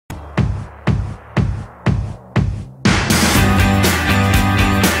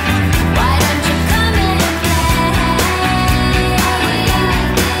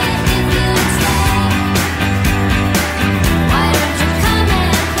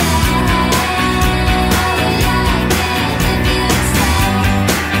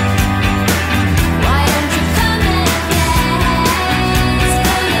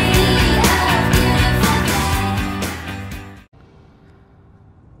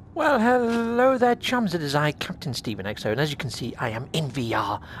Well, hello there, chums. It is I, Captain Steven XO, and as you can see, I am in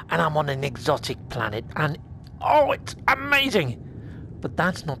VR, and I'm on an exotic planet, and oh, it's amazing! But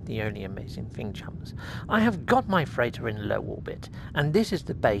that's not the only amazing thing, chums. I have got my freighter in low orbit, and this is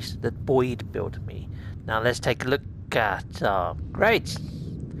the base that Boyd built me. Now let's take a look at... great!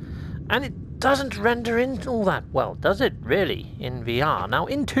 And it doesn't render in all that well, does it, really, in VR? Now,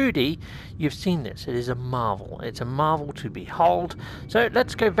 in 2D, you've seen this. It is a marvel. It's a marvel to behold. So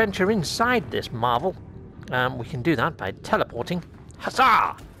let's go venture inside this marvel. We can do that by teleporting.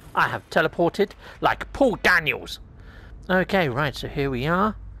 Huzzah! I have teleported like Paul Daniels. Okay, right, so here we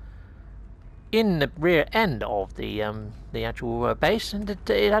are in the rear end of the actual base, and it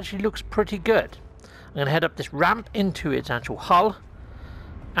actually looks pretty good. I'm going to head up this ramp into its actual hull,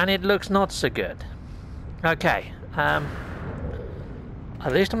 and it looks not so good. Okay, at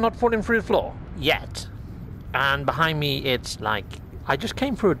least I'm not falling through the floor yet. And behind me, it's like I just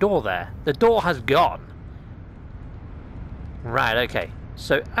came through a door there. The door has gone. Right, okay.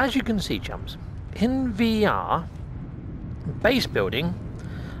 So as you can see, chums, in VR, base building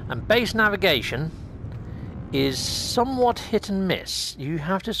and base navigation is somewhat hit and miss. You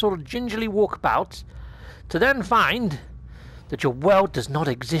have to sort of gingerly walk about to then find that your world does not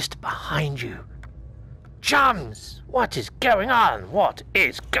exist behind you. Chums! What is going on? What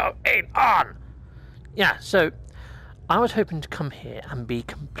is going on? Yeah, so I was hoping to come here and be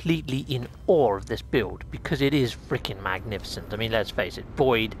completely in awe of this build, because it is freaking magnificent. I mean, let's face it,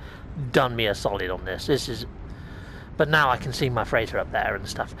 Boyd done me a solid on this. This is... But now I can see my freighter up there and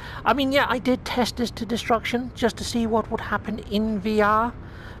stuff. I mean, yeah, I did test this to destruction just to see what would happen in VR.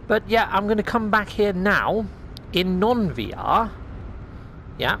 But yeah, I'm going to come back here now in non-VR.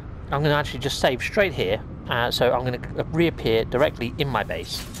 Yeah, I'm going to actually just save straight here. So I'm going to reappear directly in my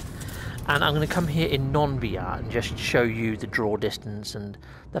base. And I'm going to come here in non-VR and just show you the draw distance and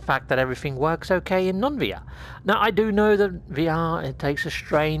the fact that everything works okay in non-VR. Now, I do know that VR, it takes a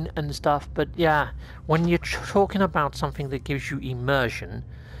strain and stuff, but yeah, when you're talking about something that gives you immersion,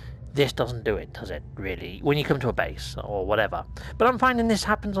 this doesn't do it, does it, really, when you come to a base or whatever. But I'm finding this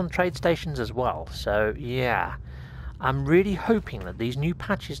happens on trade stations as well, so yeah. I'm really hoping that these new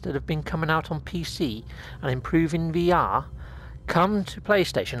patches that have been coming out on PC and improving VR come to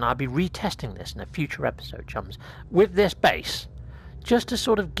PlayStation. I'll be retesting this in a future episode, chums, with this base, just to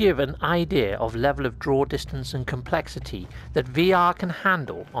sort of give an idea of level of draw distance and complexity that VR can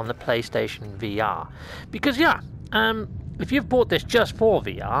handle on the PlayStation VR. Because yeah, if you've bought this just for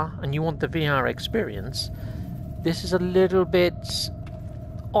VR and you want the VR experience, this is a little bit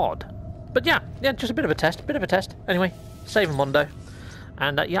odd. But yeah, just a bit of a test, Anyway, save a mondo.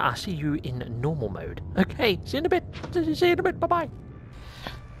 And yeah, I'll see you in normal mode. Okay, see you in a bit. Bye-bye.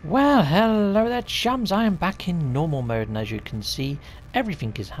 Well, hello there, chums. I am back in normal mode, and as you can see,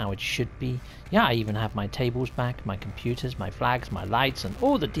 everything is how it should be. Yeah, I even have my tables back, my computers, my flags, my lights, and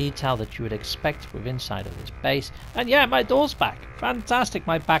all the detail that you would expect with inside of this base. And yeah, my door's back. Fantastic,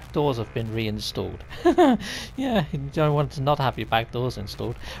 my back doors have been reinstalled. Yeah, you don't want to not have your back doors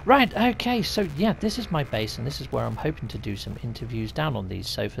installed. Right, okay, so yeah, this is my base, and this is where I'm hoping to do some interviews down on these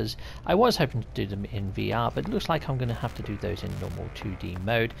sofas. I was hoping to do them in VR, but it looks like I'm going to have to do those in normal 2D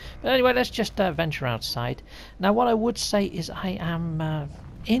mode. But anyway, let's just venture outside. Now, what I would say is I am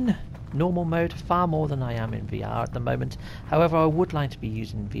in normal mode far more than I am in VR at the moment. However, I would like to be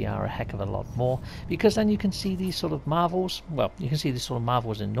using VR a heck of a lot more, because then you can see these sort of marvels. Well, you can see these sort of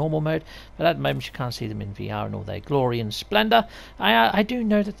marvels in normal mode, but at the moment you can't see them in VR in all their glory and splendour. I do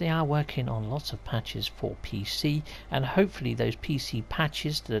know that they are working on lots of patches for PC, and hopefully those PC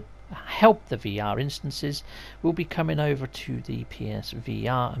patches that help the VR instances will be coming over to the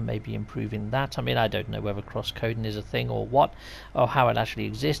PSVR and maybe improving that. I mean, I don't know whether cross-coding is a thing or what, or how it actually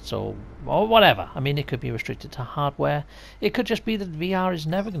exists, or whatever. I mean, it could be restricted to hardware. It could just be that VR is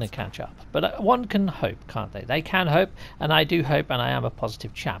never going to catch up. But one can hope, can't they? They can hope, and I do hope, and I am a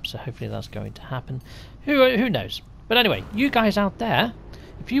positive chap, so hopefully that's going to happen. Who knows? But anyway, you guys out there,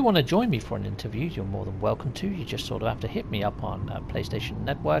 if you want to join me for an interview, you're more than welcome to. You just sort of have to hit me up on PlayStation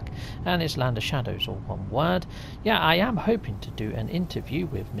Network, and it's Land of Shadows, all one word. Yeah, I am hoping to do an interview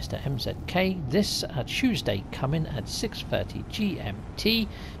with Mr. MZK this Tuesday coming at 6:30 GMT.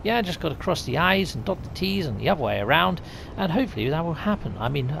 Yeah, just got to cross the I's and dot the T's and the other way around, and hopefully that will happen. I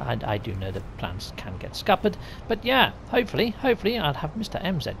mean, I do know that plans can get scuppered, but yeah, hopefully I'll have Mr.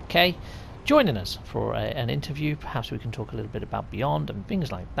 MZK joining us for an interview. Perhaps we can talk a little bit about Beyond and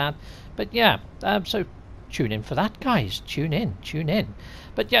things like that. But yeah, so tune in for that, guys. Tune in.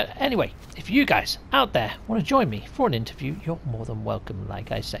 But yeah, anyway, if you guys out there want to join me for an interview, you're more than welcome,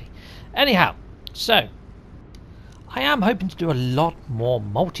 like I say. Anyhow, so I am hoping to do a lot more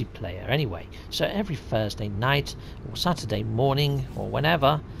multiplayer anyway. So every Thursday night or Saturday morning or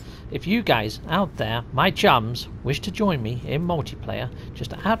whenever, if you guys out there, my chums, wish to join me in multiplayer,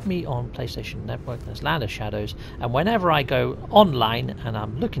 just add me on PlayStation Network, there's Land of Shadows, and whenever I go online and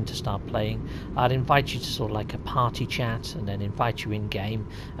I'm looking to start playing, I'd invite you to sort of like a party chat and then invite you in game.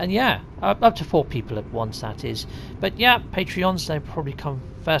 And yeah, up to 4 people at once, that is. But yeah, Patreons, they probably come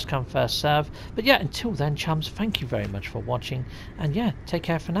first serve. But yeah, until then, chums, thank you very much for watching, and yeah, take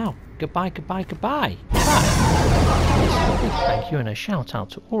care for now. Goodbye, goodbye, goodbye. Thank you, and a shout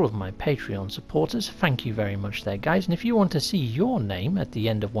out to all of my Patreon supporters. Thank you very much there, guys. And if you want to see your name at the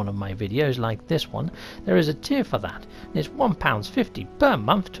end of one of my videos like this one, there is a tier for that. It's £1.50 per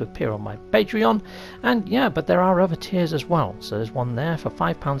month to appear on my Patreon. And yeah, but there are other tiers as well. So there's one there for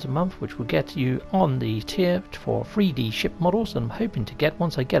 £5 a month, which will get you on the tier for 3D ship models. And I'm hoping to get,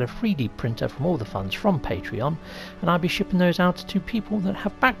 once I get a 3D printer from all the funds from Patreon, and I'll be shipping those out to people that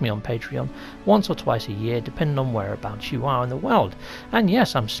have backed me on Patreon once or twice a year, depending on whereabouts you are in the world. And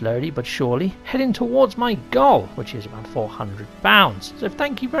yes, I'm slowly but surely heading towards my goal, which is about £400. So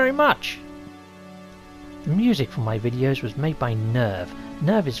thank you very much. The music for my videos was made by Nerve.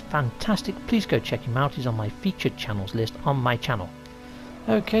 Nerve is fantastic. Please go check him out. He's on my featured channels list on my channel.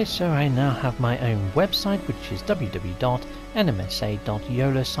 Okay, so I now have my own website, which is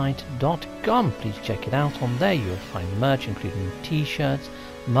www.nmsa.yolosite.com. Please check it out. On there you'll find merch including t-shirts,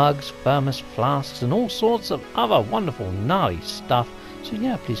 mugs, thermos, flasks, and all sorts of other wonderful gnarly stuff. So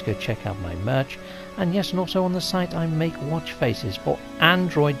yeah, please go check out my merch. And yes, and also on the site I make watch faces for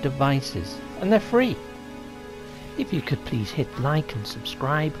Android devices, and they're free. If you could please hit like and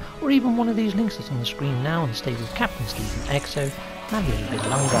subscribe, or even one of these links that's on the screen now, and stay with Captain Steve and EXO a little bit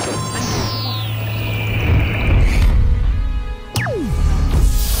longer. Thank you.